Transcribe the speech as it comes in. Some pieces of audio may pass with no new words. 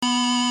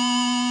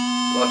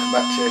Welcome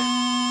back to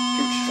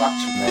Future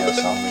Flats. Mayo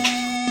Sandwich.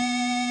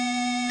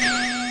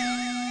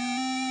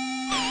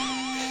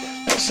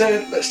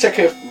 Let's take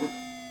a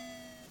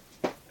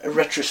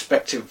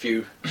retrospective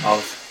view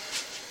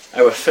of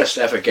our first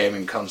ever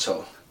gaming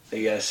console,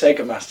 the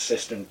Sega Master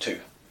System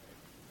 2.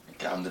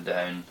 Gander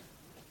down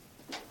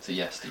to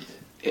yesterday.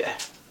 Yeah.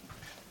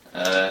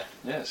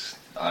 Yes,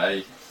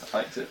 I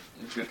liked it.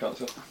 It was a good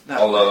console. No.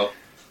 Although,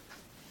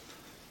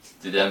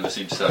 did they ever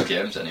seem to sell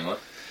games anymore?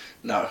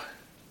 No.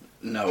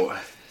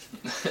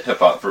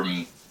 Apart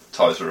from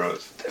Toys R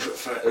Us.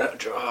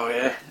 Oh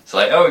yeah. It's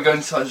like, oh, we're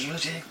going to Toys R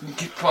Us, yeah, we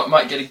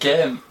might get a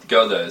game.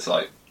 Go there, it's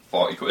like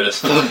 40 quid or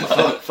something.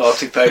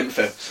 £40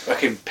 for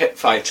fucking Pit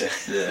Fighter.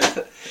 Yeah.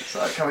 It's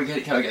like, can we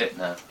get it?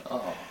 No.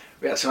 Oh.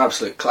 We had some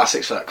absolute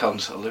classics for that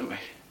console, didn't we?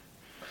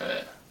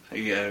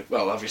 Yeah.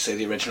 Well, obviously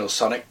the original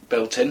Sonic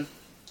built in.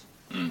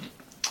 Mm.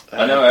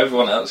 I know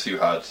everyone else who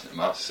had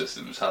Master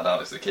Systems had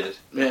that as a kid.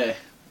 Yeah,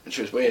 which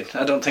was weird.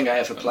 I don't think I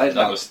ever played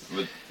that.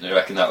 You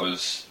reckon that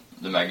was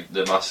the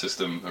Master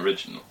System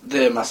original?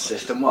 The Master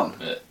System 1?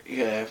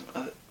 Yeah.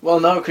 Well,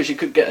 no, because you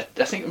could get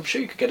I'm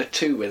sure you could get a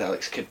 2 with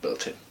Alex Kidd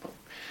built in.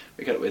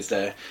 We got it with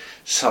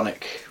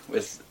Sonic,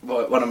 with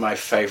one of my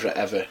favourite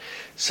ever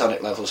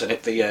Sonic levels in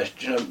it, do you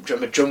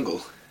remember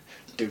Jungle?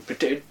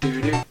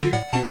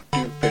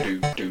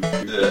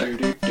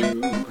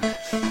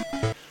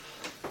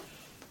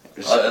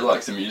 I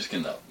like the music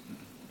in that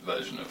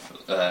version of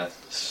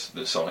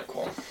the Sonic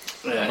one.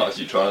 Yeah. I'm not a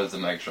huge fan of the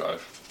Mega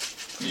Drive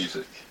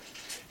music.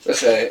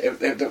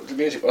 The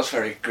music was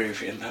very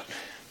groovy in that.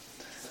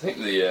 I think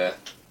the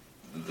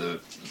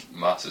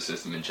Master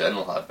System in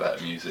general had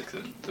better music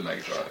than the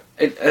Mega Drive.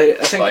 I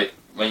think, like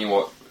when you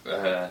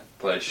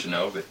play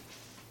Shinobi.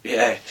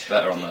 Yeah. It's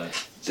better on the.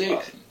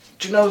 Do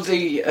you know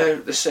the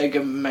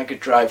Sega Mega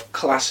Drive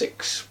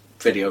Classics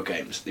video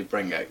games they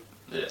bring out?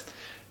 Yeah.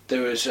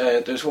 There was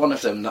one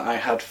of them that I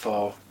had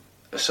for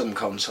some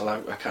console,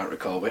 I can't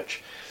recall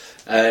which,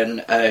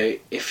 and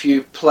if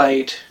you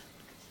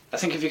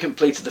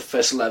completed the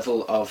first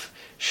level of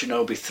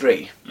Shinobi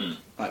 3,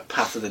 like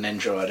Path of the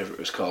Ninja or whatever it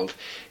was called,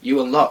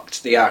 you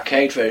unlocked the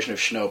arcade version of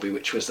Shinobi,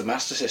 which was the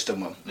Master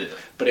System one,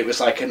 but it was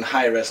like in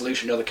higher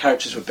resolution, the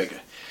characters were bigger,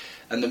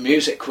 and the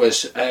music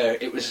was,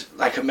 it was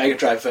like a Mega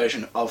Drive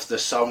version of the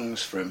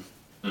songs from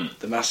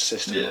the Master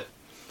System. Yeah.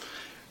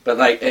 But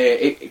like,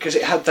 because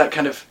it had that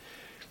kind of,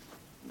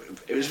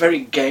 it was very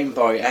Game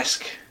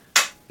Boy-esque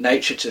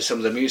nature to some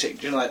of the music.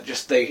 Do you know, like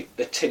just the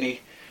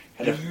tinny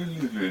kind of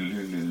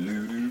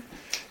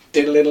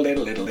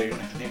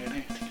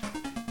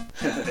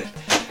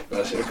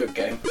well, it's a good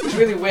game. It was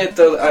really weird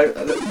though.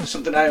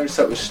 Something I always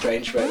thought was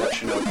strange about that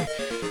Shinobi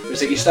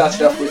was that you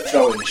started off with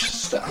throwing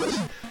stars,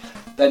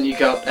 then you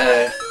got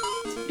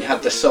you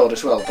had the sword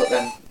as well, but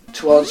then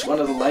towards one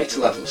of the later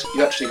levels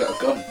you actually got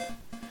a gun.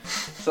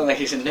 It's not like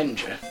he's a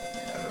ninja.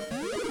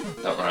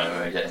 Don't worry,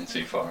 we're getting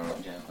too far in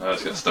that game. I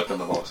always get stuck on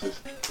the bosses.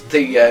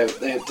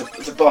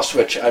 The boss,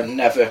 which I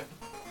remember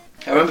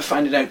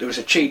finding out there was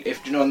a cheat.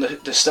 If you know on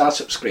the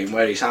startup screen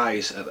where his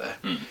eyes are there,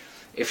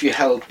 if you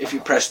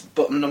pressed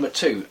button number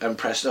 2 and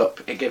pressed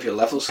up, it gave you a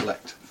level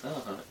select.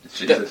 Oh,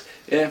 Jesus.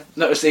 That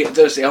was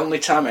the only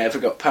time I ever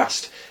got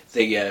past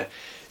the. Do you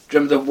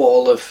remember the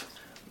wall of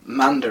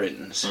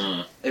mandarins?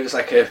 It was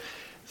like a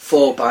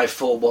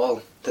 4x4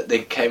 wall that they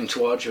came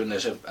towards you, and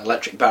there's an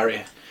electric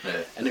barrier.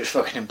 Yeah. And it was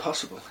fucking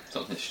impossible.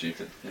 Something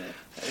stupid. Yeah.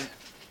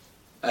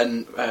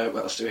 And what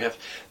else do we have?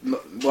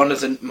 One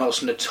of the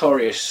most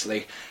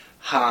notoriously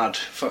hard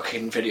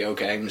fucking video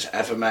games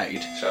ever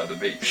made. Shadow of the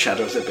Beast.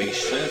 Shadow of the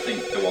Beast. I don't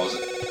think there was a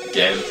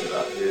game to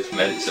that. They just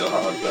made it so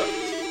hard that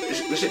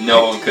Was it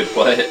no one could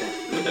play it.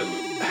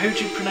 How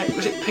do you pronounce?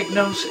 Was it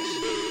Pignosis?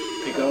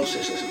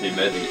 Pignosis or something? He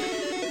made it.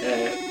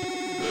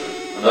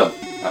 I know.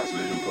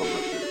 Activision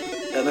published it.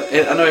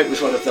 I know it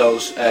was one of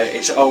those.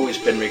 It's always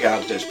been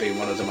regarded as being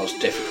one of the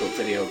most difficult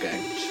video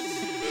games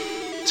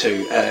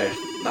to.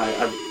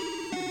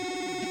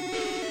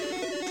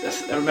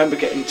 I remember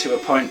getting to a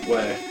point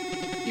where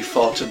you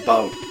fought a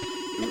bow.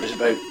 It was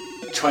about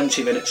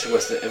 20 minutes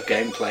worth of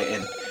gameplay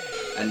in,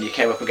 and you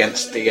came up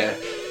against the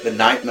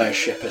Nightmare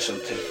ship or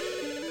something.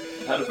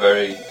 It had a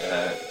very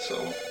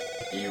sort of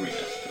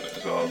eeriness to it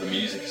as well. The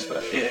music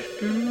especially. Yeah.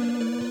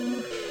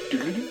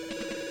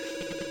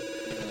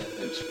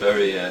 It was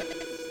very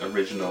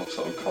original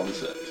sort of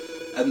concept.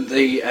 And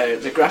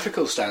the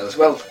graphical style as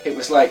well. It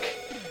was like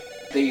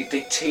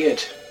they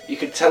tiered. You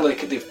could tell they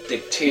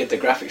tiered the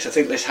graphics. I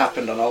think this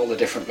happened on all the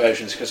different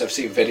versions because I've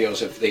seen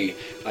videos of the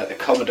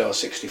Commodore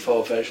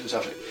 64 versions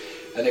of it,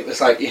 and it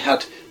was like you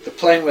had the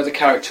plane where the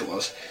character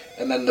was,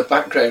 and then the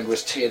background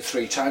was tiered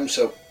 3 times.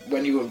 So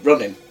when you were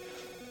running,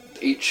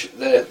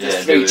 the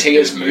 3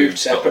 tiers moved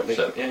separately.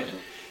 Yeah.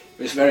 It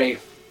was a very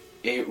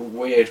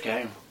weird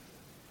game.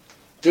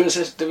 There was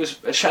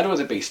a Shadow of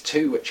the Beast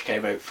 2 which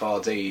came out for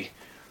the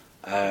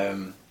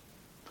Sega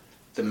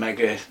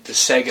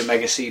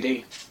Mega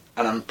CD,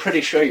 and I'm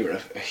pretty sure you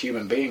were a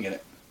human being in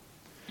it.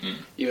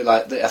 You were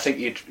like, I think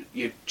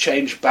you'd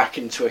change back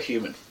into a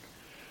human,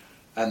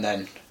 and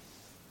then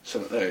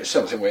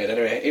Something weird.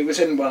 Anyway, it was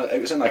in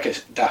like a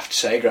Daft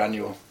Sega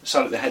annual,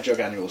 Sonic the Hedgehog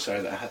annual.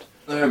 Sorry, that I had.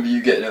 I remember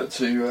you getting up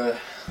to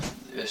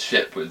a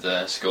ship with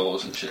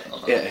scores and shit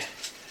on it. Yeah,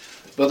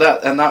 but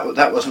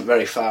that wasn't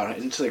very far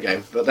into the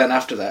game. But then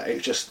after that, it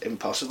was just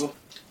impossible.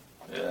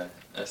 Yeah,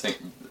 I think.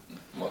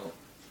 Well,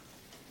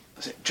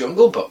 was it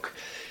Jungle Book?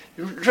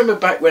 You remember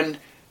back when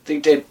they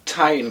did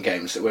tie-in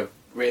games that were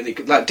really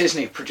good, like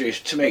Disney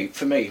produced? For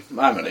me,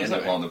 my money. It was anyway.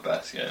 like one of the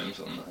best games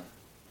on there.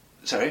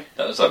 Sorry?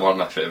 That was like one of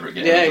my favourite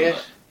games. Yeah.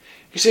 It?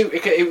 You see,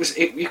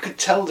 you could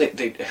tell that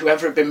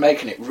whoever had been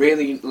making it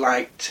really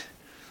liked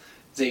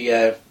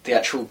the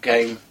actual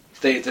game,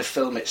 the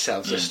film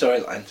itself, the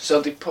storyline.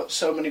 So they put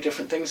so many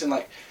different things in,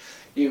 like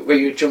where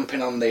you're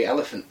jumping on the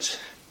elephants,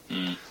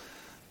 and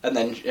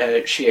then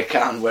Shere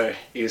Khan, where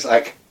he was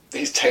like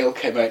his tail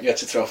came out, and you had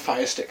to throw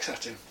fire sticks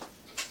at him.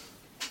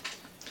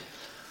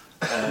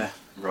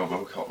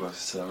 RoboCop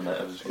versus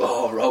Terminator.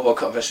 Oh,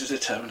 RoboCop versus the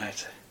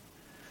Terminator.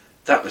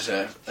 That was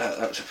a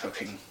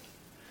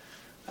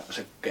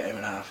game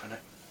and a half, wasn't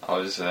it? I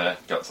was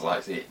got to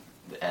like the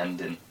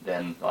ending,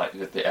 then like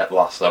the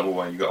last level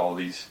where you got all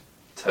these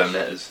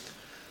Terminators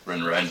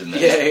running around and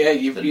then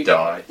you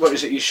die. What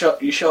is it? You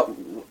shot.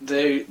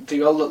 They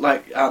all look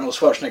like Arnold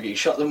Schwarzenegger. You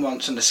shot them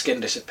once and the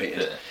skin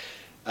disappeared.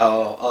 Yeah.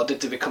 Or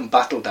did they become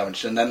battle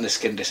damaged and then the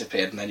skin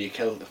disappeared and then you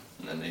killed them?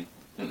 And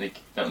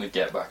then they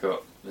get back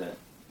up. Yeah.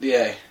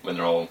 Yeah. When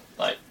they're all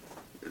like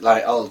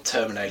all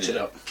terminated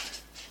up.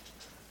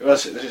 It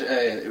was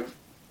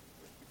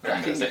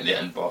I think the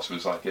end boss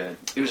was like a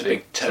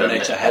big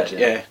Terminator head.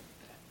 Yeah.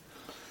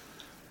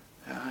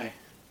 Aye.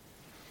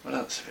 What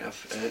else do we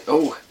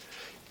have?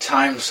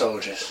 Time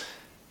Soldiers.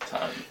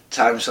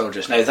 Time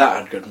Soldiers. Now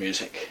that had good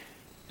music.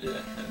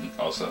 Yeah, and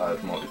also had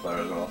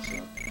multiplayer as well.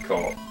 So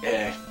co-op.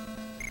 Yeah.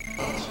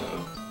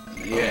 So.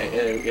 Yeah.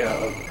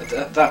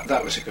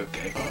 That was a good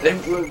game.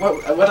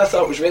 What I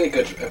thought was really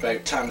good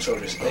about Time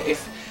Soldiers,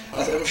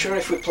 I'm sure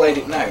if we played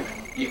it now,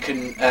 you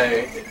can.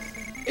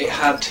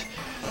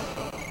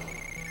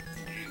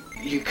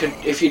 You could,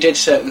 if you did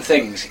certain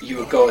things, you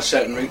would go a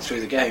certain route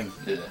through the game.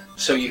 Yeah.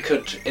 So you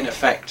could, in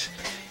effect,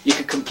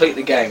 complete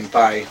the game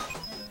by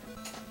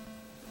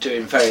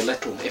doing very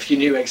little if you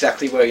knew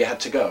exactly where you had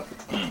to go.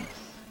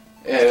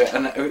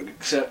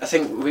 So I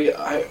think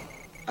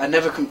I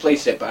never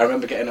completed it, but I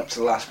remember getting up to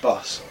the last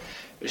boss,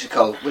 which is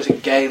called, was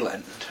it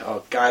Gayland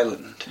or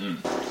Guyland?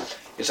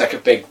 It's like a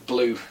big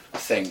blue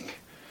thing.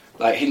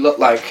 Like he looked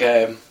like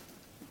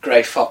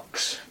Grey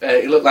Fox.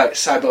 He looked like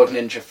Cyborg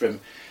Ninja from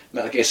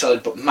Metal Gear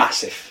Solid, but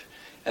massive,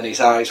 and his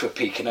eyes were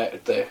peeking out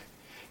of the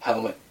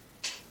helmet.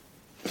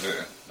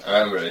 Yeah, I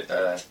remember it,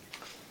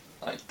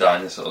 like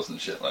dinosaurs and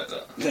shit like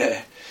that.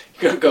 Yeah,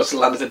 you could go to the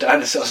land of the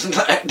dinosaurs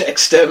and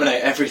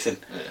exterminate everything.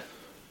 Yeah,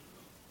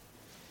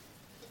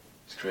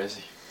 it's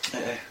crazy.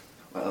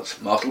 Well,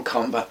 it's Mortal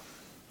Kombat.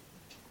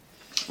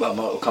 Well,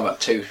 Mortal Kombat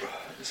 2.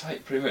 It's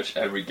like pretty much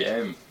every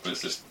game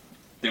was just.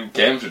 The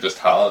games were just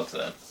hard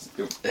then.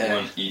 They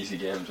weren't easy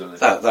games, were they?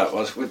 That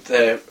was with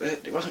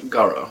it wasn't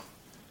Goro.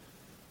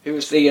 It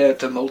was the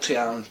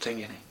multi-arm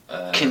thingy.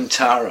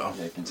 Kintaro.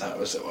 Yeah, Kintaro. That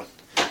was the one.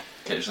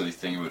 Occasionally,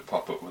 thing would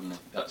pop up, wouldn't it?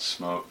 That's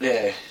smoke.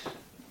 Yeah,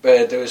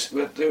 but there was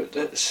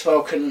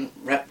Smoke and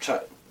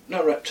Reptile.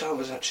 No, Reptile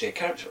was actually a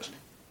character, wasn't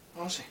he?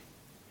 Or was he?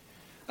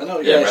 I know.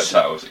 Yeah,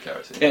 Reptile was a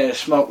character. Yeah,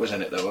 Smoke was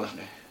in it though,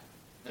 wasn't he?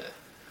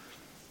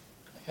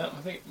 Yeah.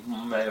 I think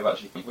I may have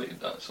actually completed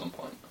that at some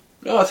point.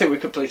 No, I think we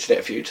completed it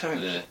a few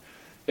times. Yeah.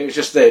 It was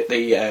just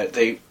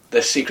the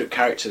secret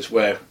characters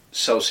were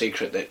so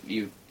secret that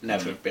you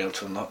never be able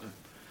to unlock them.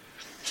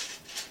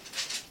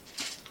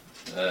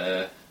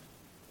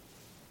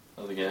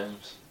 Other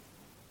games.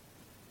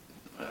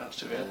 What else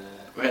did we have?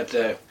 We had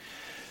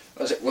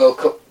what was it, World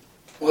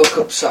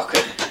Cup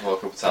Soccer.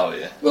 World Cup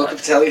Italia. World Cup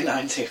Italia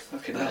 90.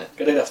 Fucking hell.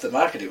 Got it off the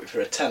market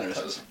for a tenner.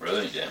 That was a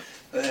brilliant game.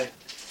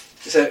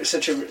 It's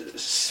such a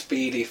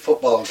speedy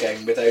football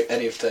game without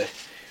any of the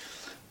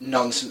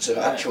nonsense of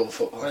actual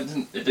football. Well,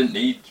 it didn't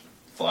need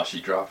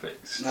flashy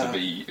graphics to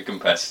be a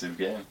competitive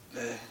game.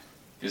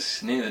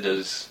 Because neither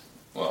does,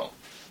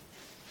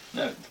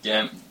 the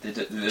game, they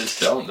just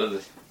don't, do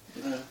they?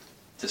 No.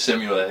 To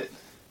simulate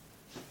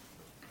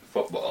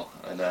football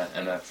in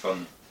a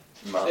fun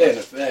manner. Yeah,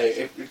 it's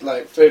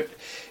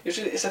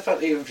the fact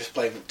that you're just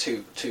playing with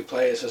two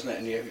players, isn't it,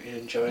 and you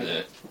enjoy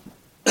it.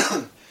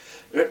 Yeah.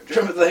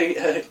 Remember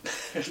the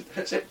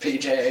is it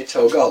PGA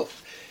Tour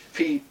Golf?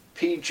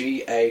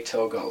 PGA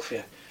Tour Golf,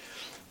 yeah,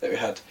 that we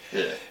had.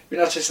 Yeah. We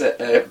noticed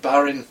that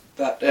barring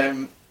that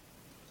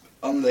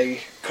on the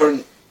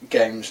current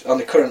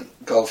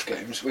golf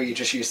games, where you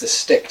just use the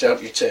stick,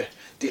 don't you?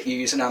 You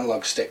use an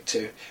analog stick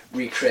to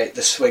recreate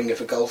the swing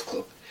of a golf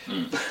club.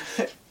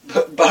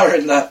 But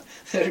barring that,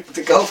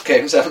 the golf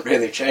games haven't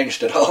really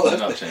changed at all. They've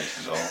not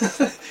changed at all.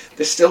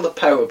 There's still the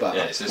power bar.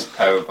 Yeah, it's just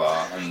power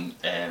bar and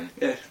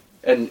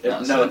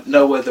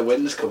know where the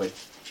wind's coming.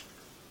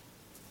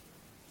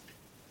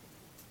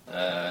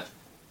 I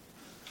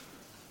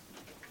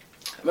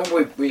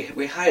remember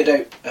we hired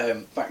out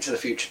Back to the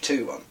Future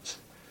 2 once.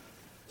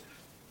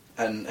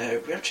 And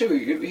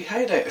we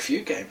hired out a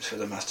few games for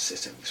the Master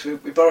System. So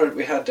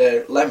we had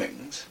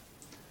Lemmings,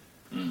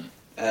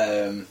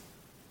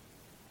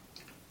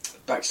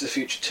 Back to the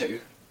Future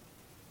 2.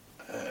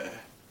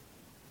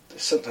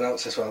 There's something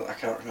else as well, I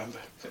can't remember.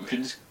 So we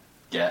should just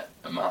get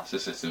a Master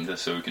System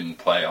just so we can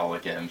play all the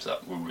games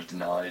that we were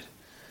denied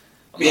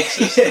on that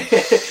system.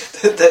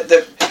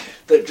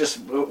 that just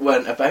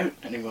weren't about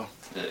anymore.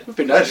 Yeah. It would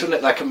be nice, wouldn't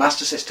it? Like a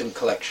Master System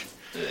collection.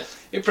 Yeah.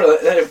 You'd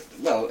probably,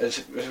 well,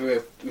 as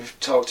we've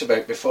talked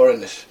about before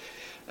in this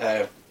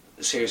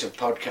series of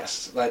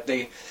podcasts, like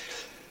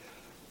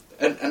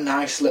a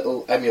nice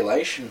little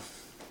emulation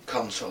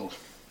console.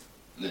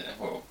 Yeah,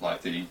 well,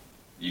 like get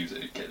the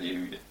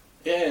Ouya.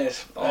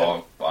 Yes.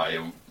 Or buy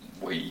a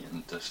Wii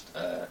and just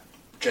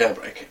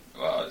jailbreak it.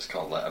 Well, it's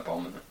called letter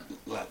bombing.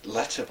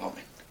 Letter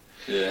bombing.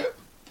 Yeah.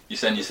 You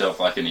send yourself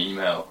like an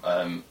email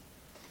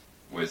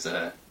with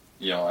like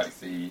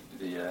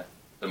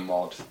the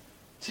mod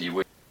to your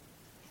Wii.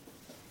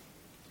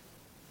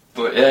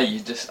 But yeah, you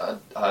just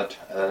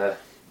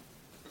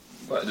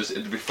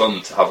it'd be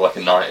fun to have like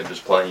a night of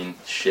just playing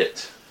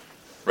shit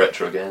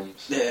retro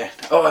games. Yeah.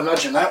 Oh,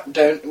 imagine that.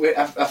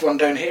 Have one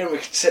down here and we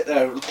could sit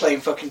there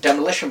playing fucking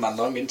Demolition Man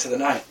long into the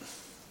night.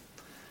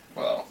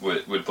 Well,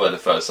 we'd play the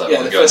first level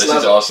and go, this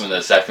is awesome, and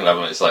the second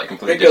level it's like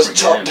completely different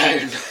top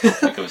game. Down.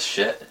 It becomes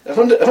shit. I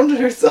wonder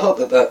who thought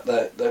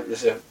that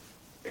was a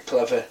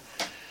clever...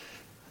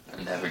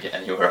 And never get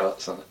anywhere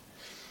else on it.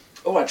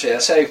 Oh, actually, I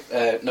say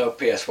no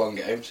PS1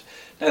 games.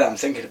 Now that I'm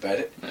thinking about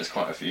it. There's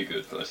quite a few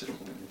good PlayStation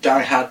games.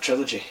 Die Hard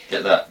Trilogy.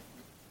 Get that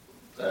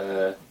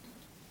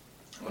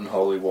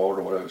Unholy War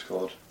or whatever it's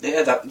called.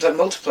 Yeah, that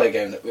multiplayer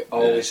game that we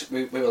always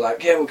we were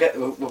like, yeah,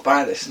 we'll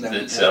buy this. And then,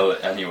 didn't sell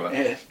it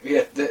anywhere.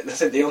 Yeah. I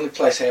think the only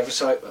place I ever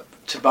saw it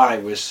to buy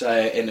was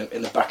in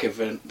the back of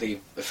the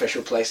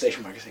official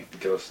PlayStation magazine.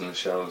 Ghost in the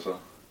Shell as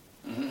well.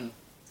 Mm-hmm.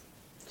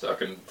 So I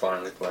can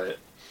finally play it.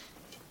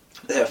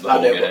 Yeah,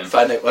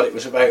 find out what it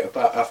was about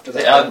after It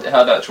that.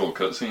 had actual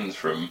cutscenes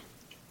from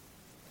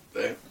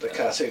the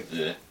cartoon.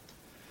 Yeah.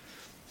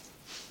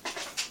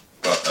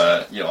 But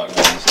like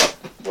ones that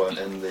weren't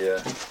in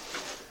the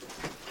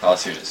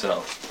cartoon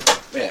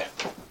itself. Yeah.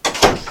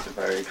 It's a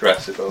very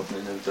aggressive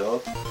opening of the door.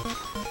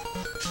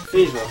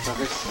 These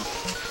motherfuckers.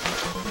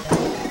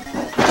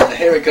 And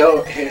here we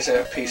go. Here's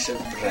a piece of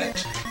bread.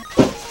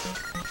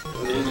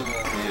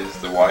 Here's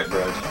the white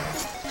bread.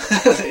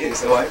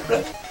 Here's the white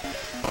bread.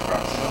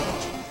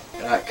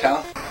 Right,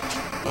 Carl.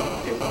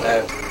 You're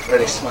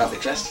very smartly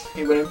dressed.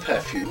 You're wearing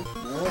perfume.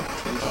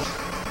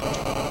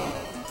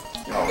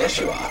 Oh, yes,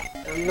 you are.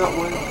 I'm not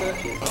wearing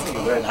perfume.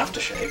 You're wearing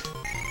aftershave.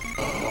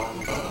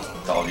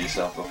 Doll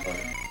yourself up on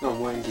it. I'm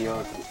wearing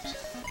deodorant.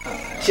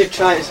 Oh, You should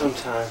try it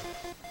sometime.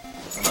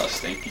 I'm not a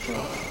stinky kid.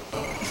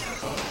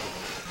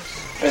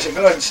 How's it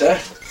going, sir?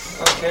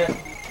 Okay.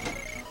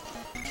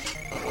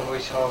 What are we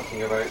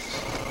talking about?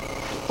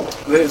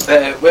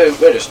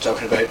 We're just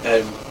talking about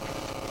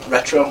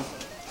retro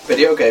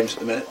video games at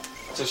the minute.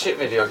 So shit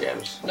video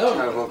games? No.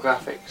 Terrible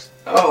graphics?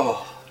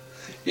 Oh,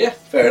 yeah,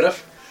 fair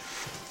enough.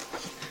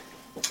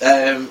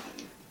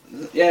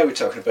 Yeah, we're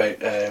talking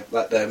about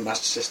like the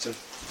Master System.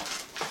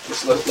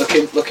 Just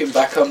looking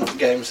back on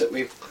games that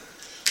we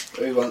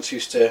once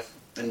used to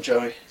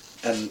enjoy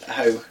and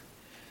how.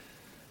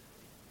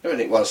 I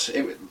mean,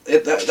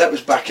 that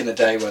was back in the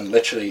day when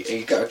literally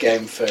you got a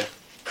game for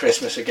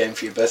Christmas, a game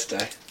for your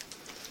birthday,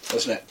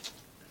 wasn't it?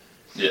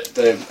 Yeah.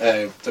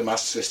 The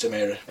Master System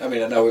era. I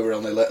mean, I know we were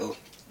only little,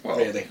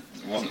 really.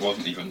 It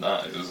wasn't even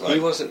that. It was like He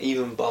wasn't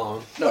even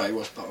born. No, he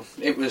was born.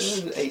 It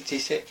was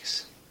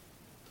 86.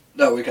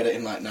 No, we got it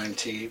in like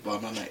 91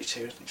 or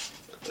 92. I think.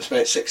 It was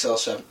about 6 or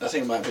 7. I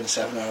think it might have been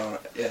 7 or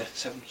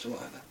 7, something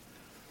like that.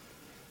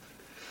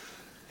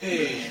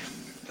 Hey,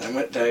 them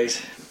wet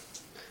days.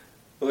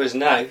 Whereas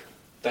now,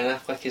 Ben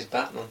Affleck is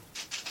Batman.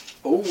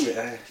 Oh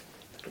yeah.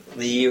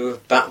 The year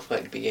of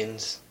Batfleck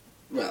begins.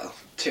 Well,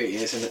 2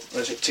 years, isn't it?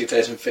 Was it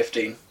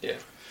 2015? Yeah.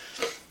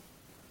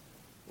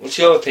 What's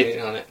your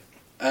opinion on it?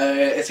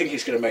 I think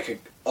he's going to make an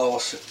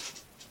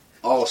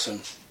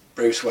awesome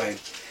Bruce Wayne.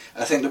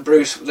 I think they're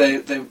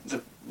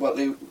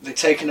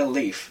taking a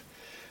leaf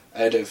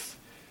out of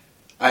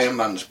Iron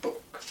Man's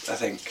book. I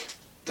think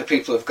the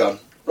people have gone,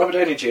 Robert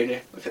Downey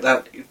Jr. Look at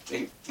that.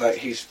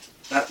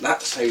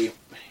 That's how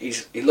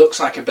he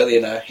looks like a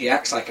billionaire. He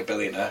acts like a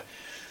billionaire.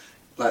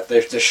 Like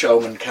the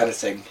showman kind of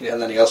thing, yeah.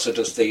 And then he also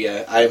does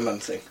the Iron Man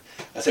thing.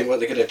 I think what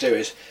they're going to do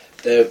is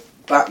the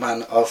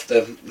Batman of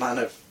the Man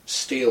of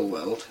Steel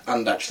world,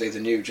 and actually the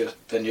new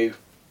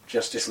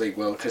Justice League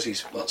world, because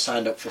he's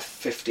signed up for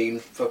 15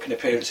 fucking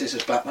appearances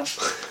as Batman.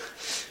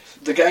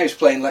 The guy who's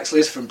playing Lex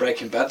Luthor from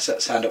Breaking Bad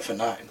signed up for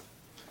 9.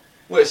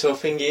 Wait, so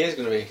Thingy is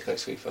going to be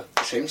Lex Luthor?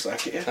 Seems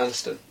like it, yeah.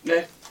 Cranston.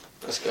 Yeah.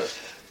 That's good.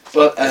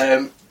 But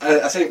I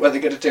think what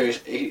they're going to do is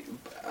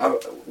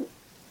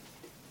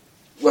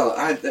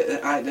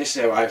this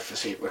is how I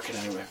foresee it working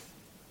anyway.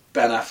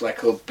 Ben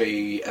Affleck will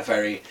be a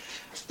very,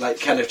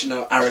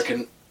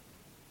 arrogant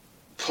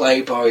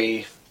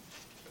playboy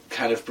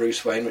kind of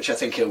Bruce Wayne, which I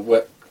think he'll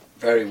work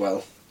very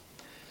well.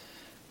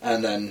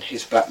 and then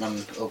his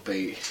Batman will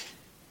be.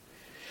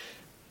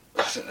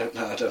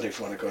 I don't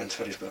even want to go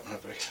into what his Batman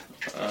will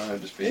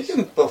be. Just be. You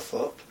can buff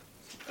up.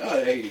 Oh,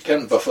 yeah, you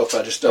can buff up.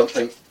 I just don't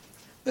think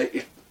that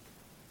you.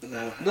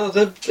 No. No,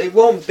 it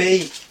won't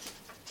be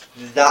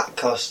that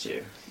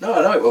costume. No,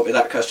 I know it won't be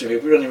that costume.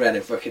 He'll be running around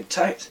in fucking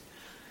tights.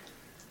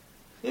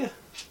 Yeah.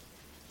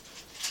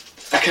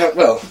 I can't.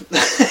 Well,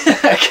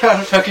 I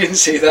can't fucking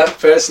see that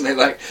personally.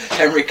 Like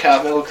Henry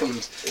Cavill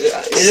comes.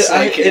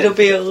 It'll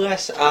be a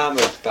less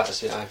armoured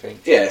Batsuit, I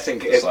think. Yeah, I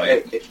think It's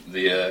like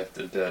the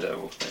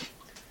Daredevil thing,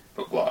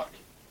 but black.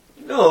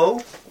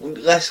 No,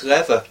 less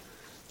leather.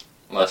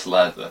 Less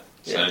leather.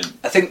 Yeah. So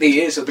I think the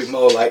ears will be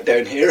more like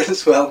down here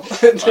as well.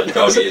 like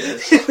dog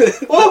ears.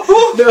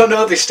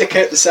 No, they stick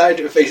out the side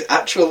of his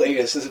actual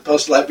ears as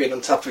opposed to like being on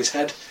top of his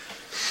head.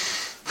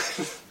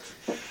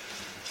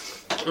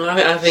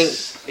 I think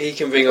he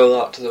can bring a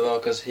lot to the role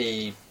because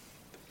he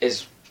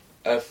is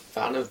a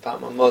fan of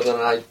Batman more than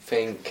I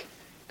think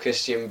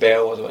Christian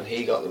Bale was when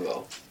he got the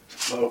role.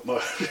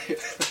 More.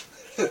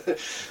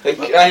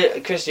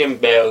 Christian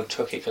Bale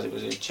took it because it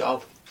was his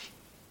job.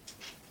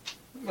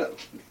 Well,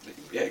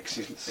 yeah, because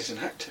he's an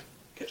actor,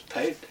 gets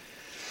paid.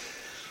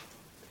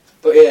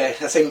 But yeah,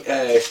 I think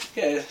I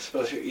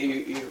suppose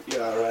you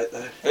are right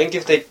there. I think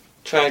if they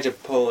try to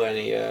pull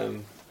any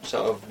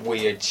sort of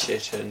weird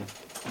shit and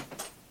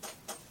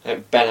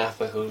like Ben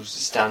Affleck will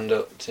stand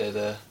up to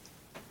the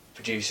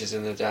producers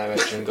and the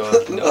director and go,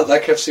 no. Not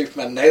like have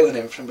Superman nailing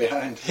him from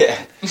behind.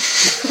 Yeah.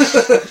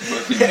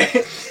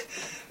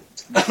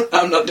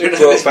 I'm not doing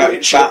Brought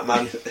back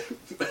Batman.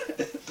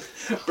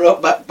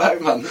 Brought back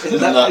Batman. Isn't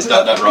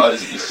that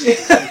Rises?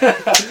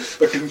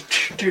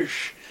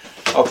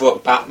 Or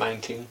brought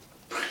Batmounting.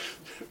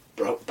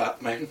 Brought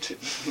Batmounting.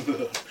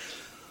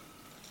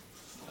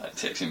 That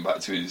takes him back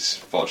to his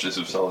Fortress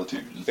of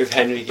Solitude. With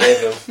Henry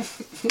Cavill.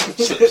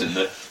 Slips in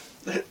there.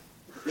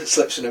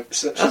 Slips in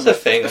That's a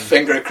thing. A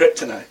finger of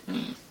kryptonite.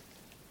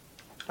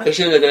 I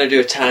assume they're going to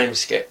do a time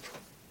skip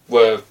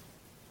where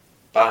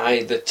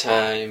by the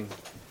time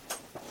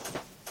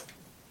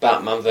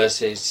Batman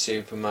vs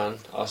Superman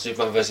or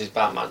Superman vs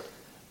Batman,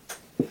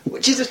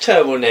 which is a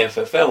terrible name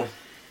for a film,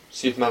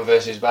 Superman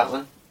vs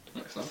Batman.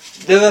 That's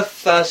nice. There are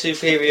far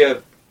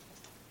superior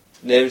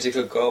names they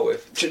could go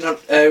with. Do you know?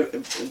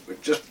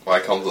 Just Why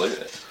convolute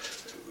it?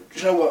 do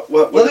you know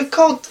what? Well, they're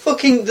called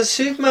fucking the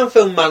Superman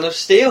film Man of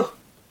Steel.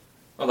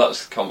 Well,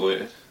 that's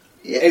convoluted.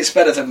 Yeah. It's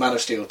better than Man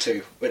of Steel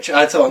 2, which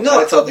I thought.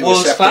 No, I thought they were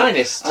World's separate.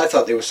 Finest. I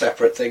thought they were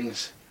separate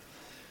things.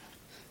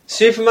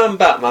 Superman,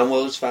 Batman,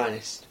 World's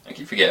Finest. I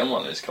keep forgetting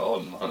what it's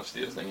called, Man of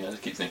Steel thing. I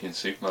just keep thinking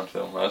Superman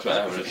film. That's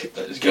whatever.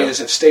 Gears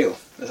of Steel,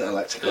 as I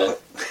like to call Yeah.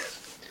 it.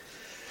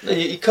 No,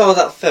 you call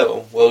that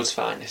film World's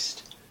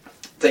Finest.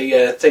 The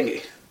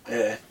thingy.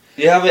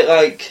 You have it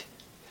like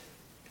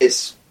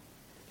its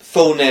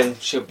full name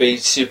should be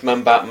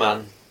Superman,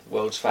 Batman,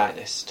 World's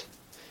Finest,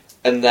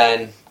 and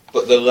then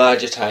but the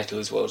larger title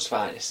is World's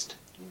Finest.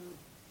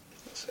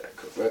 That's it,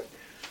 could work.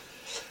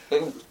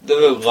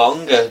 There are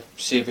longer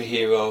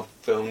superhero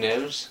film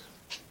names,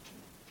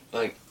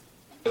 like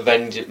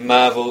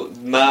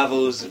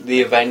Marvel's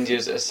The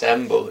Avengers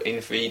Assemble in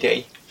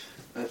 3D.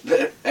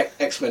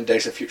 X-Men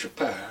Days of Future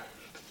Past.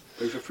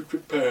 Days of Future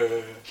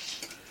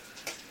Past.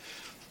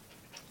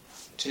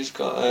 She's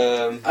got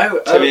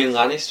Tyrion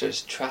Lannister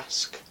as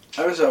Trask.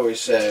 I was always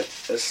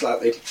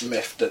slightly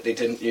miffed that they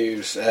didn't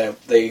use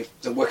the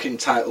working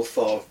title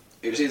for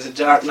it was either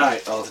Dark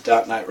Knight or The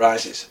Dark Knight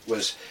Rises.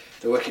 Was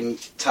the working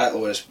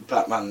title was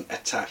Batman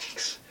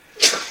Attacks,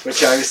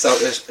 which I always thought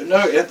was I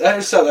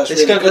always thought that's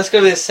really good. That's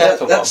going to be a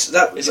separate one.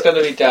 It's going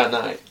to be Dark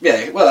Knight.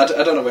 Yeah, well, I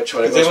don't know which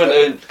one it was.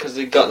 Because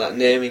they got that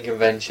naming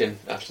convention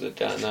after the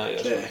Dark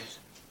Knight.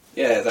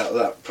 Yeah,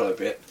 that'd probably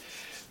be it.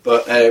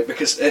 But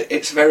because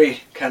it's very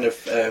kind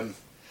of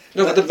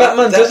no, but the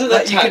Batman doesn't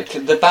attack.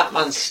 The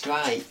Batman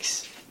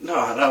strikes. No,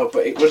 I know,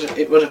 but it would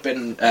have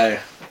been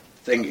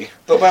thingy.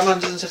 But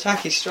Batman doesn't attack;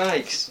 he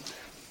strikes.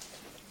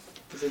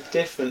 There's a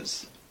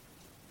difference.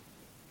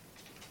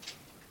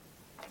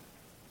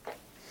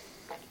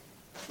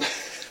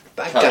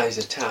 Bad guys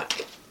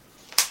attack.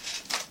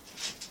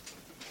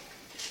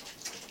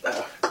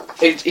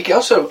 He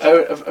also,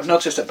 I've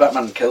noticed that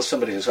Batman kills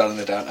somebody as well in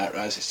The Dark Knight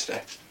Rises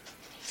today.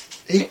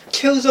 He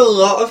kills a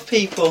lot of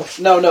people.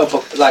 No,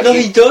 but like no,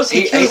 he does.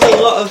 He kills a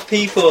lot of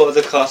people over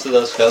the course of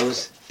those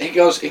films. He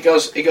goes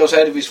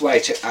out of his way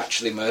to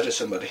actually murder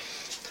somebody.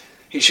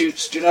 He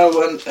shoots. Do you know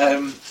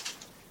when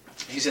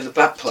he's in the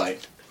bat plane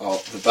or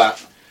the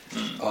bat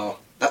or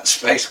that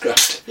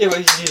spacecraft? Yeah, but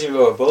he's using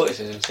rubber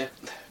bullets, isn't he?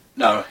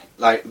 No,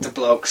 like the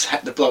bloke's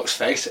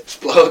face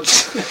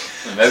explodes.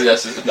 Maybe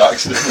that's just an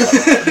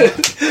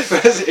accident.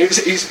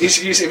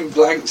 he's using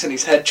blanks and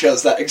his head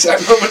chose that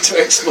exact moment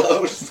to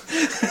explode.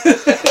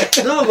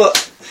 No,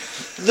 but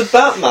the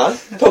Batman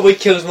probably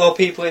kills more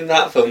people in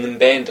that film than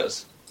Bane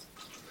does.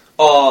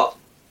 Or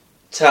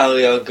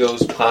Talia al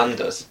Ghul's plan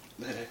does.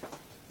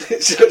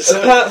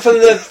 Apart from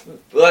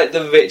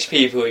the rich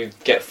people who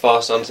get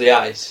forced onto the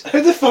ice.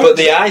 Who the fuck? But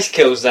the ice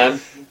kills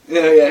them.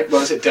 Yeah,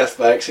 was it Death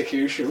by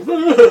Execution?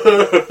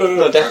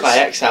 No, Death by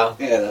Exile.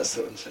 Yeah, that's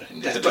the one. Sorry.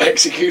 Death by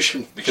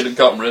Execution. We could have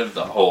gotten rid of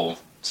that whole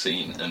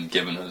scene and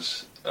given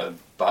us a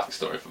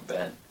backstory for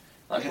Ben,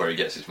 where he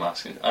gets his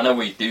mask. I know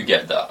we do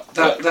get that.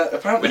 That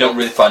apparently we don't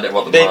really find out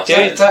what the mask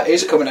is. That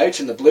is coming out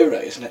in the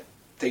Blu-ray, isn't it?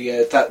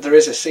 That there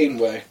is a scene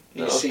where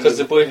you see because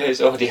the Blu-ray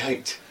is already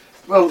out.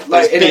 Well,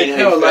 like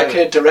like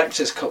a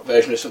director's cut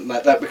version or something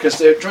like that. Because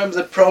do you remember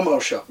the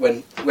promo shot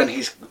when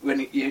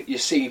you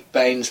see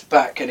Bane's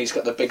back and he's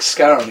got the big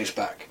scar on his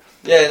back?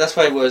 Yeah, that's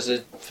why he wears a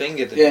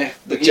finger,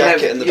 the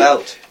jacket and the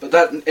belt. But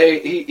that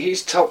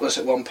he's topless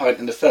at one point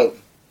in the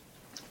film,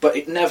 but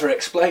it never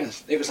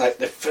explains. It was like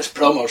the first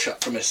promo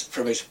shot from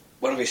his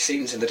one of his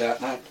scenes in The Dark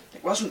Knight.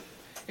 It wasn't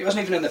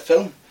even in the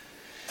film.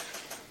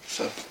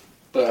 So,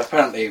 but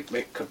apparently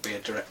it could be a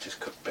director's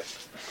cut bit.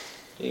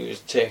 He was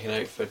taken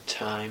out for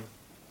time.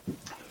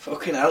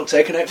 Fucking hell,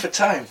 taken out for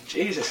time.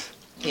 Jesus.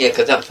 Yeah,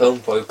 because that film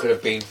probably could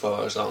have been 4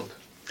 hours long.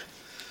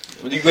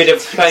 We'd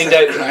have found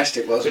out. Christ,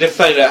 it was. We'd have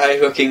found out how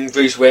fucking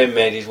Bruce Wayne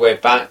made his way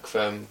back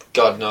from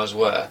God knows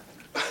where.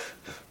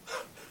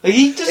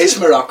 It's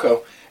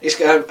Morocco.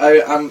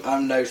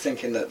 I'm now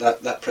thinking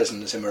that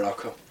prison is in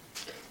Morocco.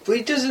 But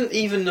he doesn't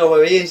even know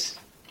where he is.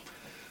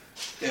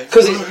 Yeah.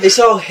 Because it's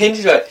all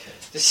hinted at.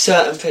 There's a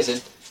certain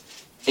prison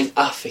in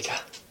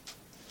Africa.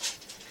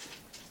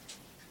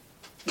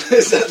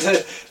 That's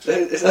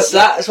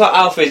what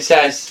Alfred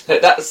says.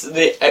 That's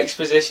the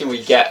exposition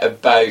we get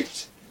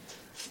about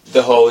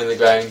the hole in the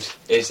ground.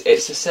 It's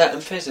a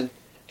certain prison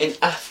in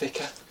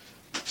Africa.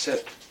 So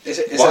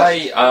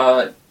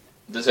why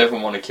does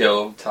everyone want to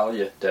kill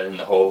Talia down in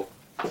the hole?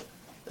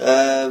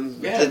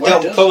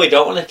 They probably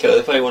don't want to kill her.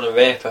 They probably want to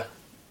rape her.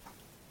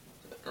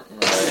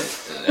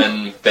 Right.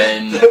 And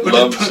Ben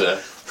loves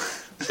her.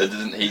 So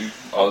doesn't he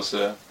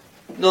also?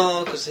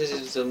 No, because his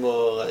is a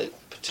more like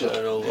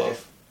paternal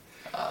love.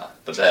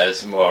 But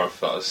there's more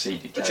of a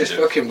seedy kind Which is of...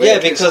 fucking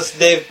weird. Yeah, because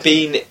they've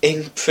been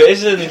in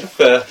prison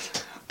for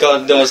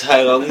God knows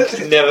how long,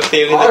 never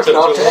feeling the touch of a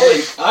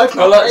woman. I've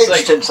not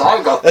aged since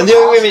I got And the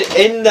only women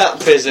in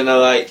that prison are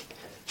like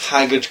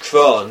haggard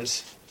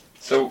crones.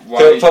 So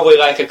why... They're probably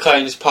like a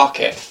clown's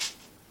pocket.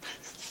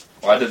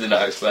 Why did they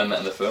not explain that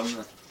in the film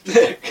then?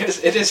 Because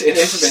it is a bit...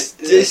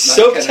 It's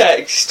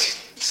subtext.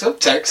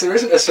 Subtext? There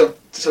isn't a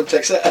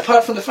subtext,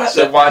 apart from the fact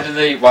So that... why do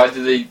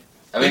they...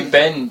 I mean,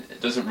 Ben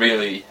doesn't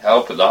really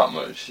help her that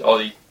much. All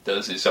he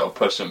does is sort of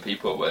push some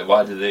people away.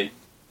 Why do they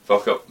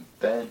fuck up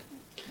Ben?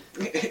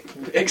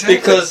 Exactly.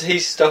 Because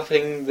he's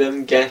stopping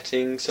them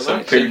getting some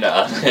action.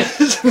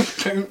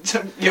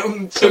 some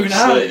young poon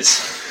I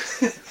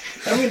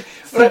mean...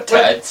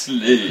 Tad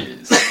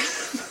Sliz.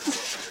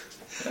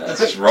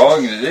 That's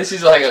wrong. This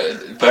is like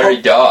very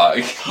dark.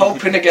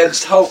 Hoping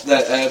against hope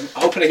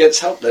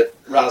that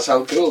Ra's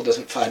al Ghul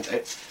doesn't find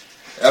it.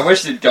 I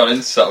wish they'd gone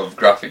into sort of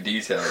graphic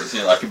details,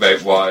 like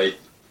about why.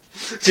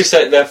 Just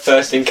like their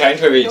first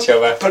encounter with each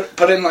other.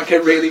 But in like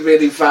a really,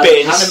 really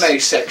violent anime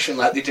section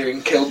like they do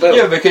in Kill Bill.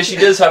 Yeah, because she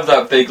does have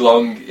that big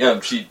long,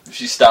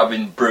 she's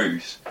stabbing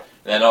Bruce, and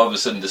then all of a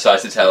sudden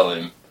decides to tell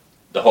him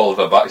the whole of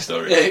her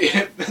backstory.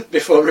 Yeah,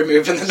 before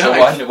removing the so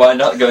knife. Why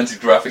not go into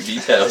graphic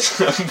details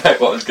about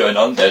what was going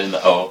on down in the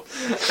hole?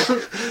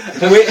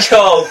 Which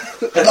hole?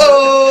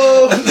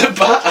 And the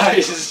bat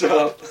eyes as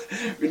well.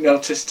 We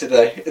noticed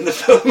today in the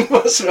film.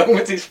 What's wrong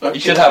with his fucking He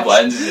should have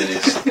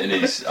lenses in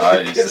his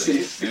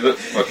eyes. He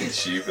looks fucking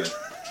stupid.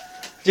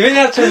 Do you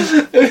think they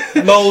have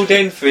to mould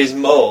in for his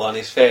mole on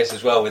his face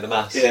as well with a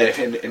mask? Yeah,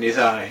 in his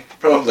eye.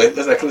 Probably.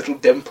 There's like a little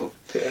dimple.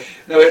 Yeah.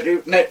 No,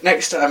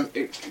 next time,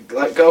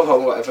 like go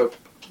home or whatever,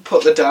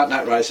 put The Dark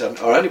Knight Rises on,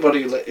 or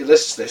anybody who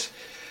listens to this,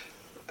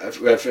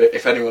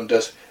 if anyone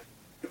does,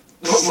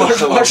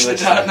 watch The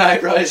Dark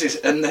Knight Rises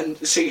and then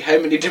see how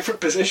many different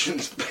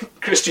positions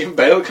Christian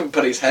Bale can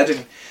put his head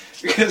in.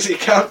 Because he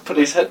can't put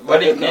his head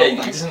back. He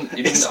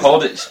doesn't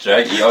hold it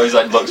straight. He always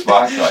looks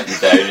back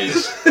down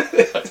his...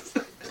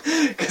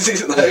 Because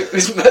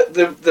he's met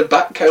the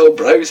back curl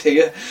brows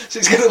here, so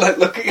he's going to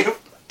look at you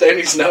down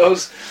his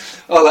nose,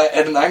 or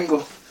at an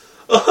angle.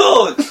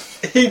 Oh,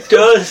 he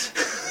does.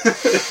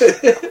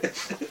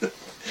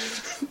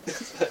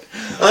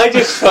 I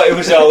just thought it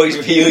was always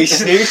really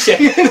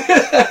snooty.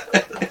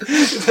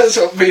 That's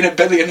what being a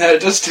billionaire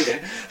does to you.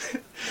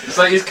 It's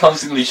like he's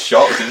constantly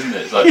shocked, isn't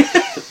it? It's like...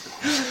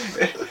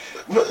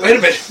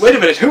 Wait a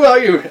minute, who are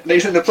you? And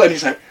he's in the plane,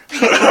 he's like...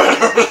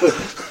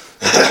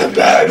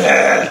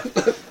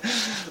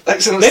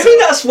 Maybe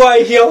that's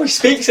why he always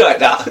speaks like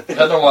that. I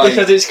don't know why.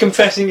 Because it's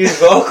compressing his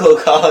vocal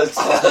cords.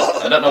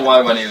 I don't know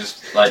why when he was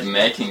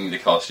making the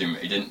costume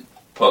he didn't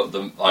put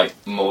them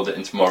mould it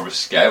into more of a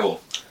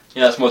scale.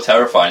 That's more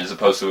terrifying as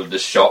opposed to the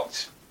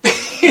shocked look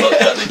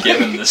that they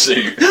give him the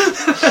suit.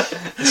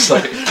 It's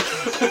like,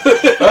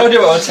 I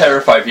don't want to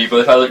terrify people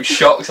if I look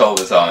shocked all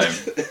the time.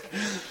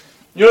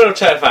 You don't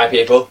terrify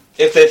people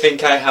if they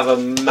think I have a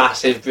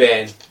massive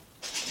brain.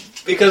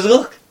 Because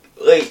look,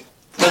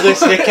 for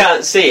this they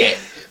can't see it,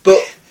 but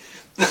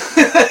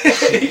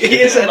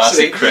He is Massive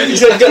actually. credit.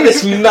 He's got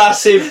this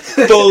massive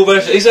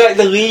bulbous. He's like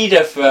the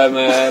leader from.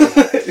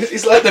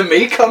 He's like the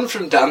Mekon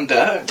from Dan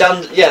Dare.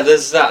 Yeah,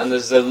 there's that, and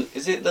there's the.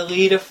 Is it the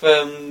leader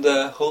from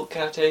the Hulk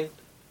cartoon?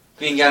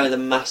 Green guy with a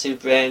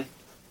massive brain.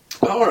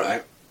 All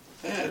right.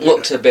 Yeah,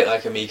 Looked a bit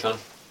like a Mekon.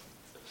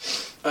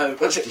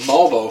 What's it?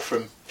 Morbo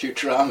from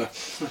Futurama.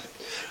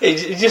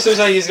 It just looks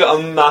like he's got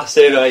a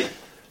massive like.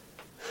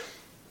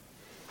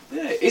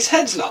 Yeah, his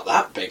head's not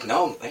that big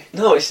normally.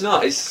 No, it's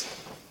not. It's.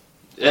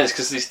 Yeah, it's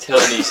because he's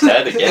tilting his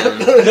head again.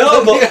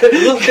 No, but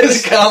look,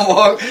 because he can't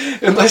walk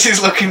unless he's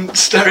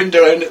staring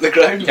down at the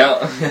ground. You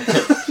can't.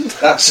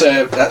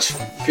 That's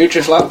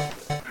Future Flap.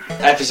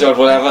 Episode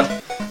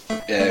whatever.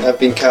 Yeah. I've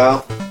been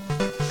Carl.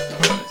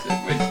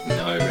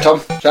 No, Tom,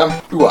 Sam.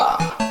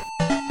 Ooh-ah.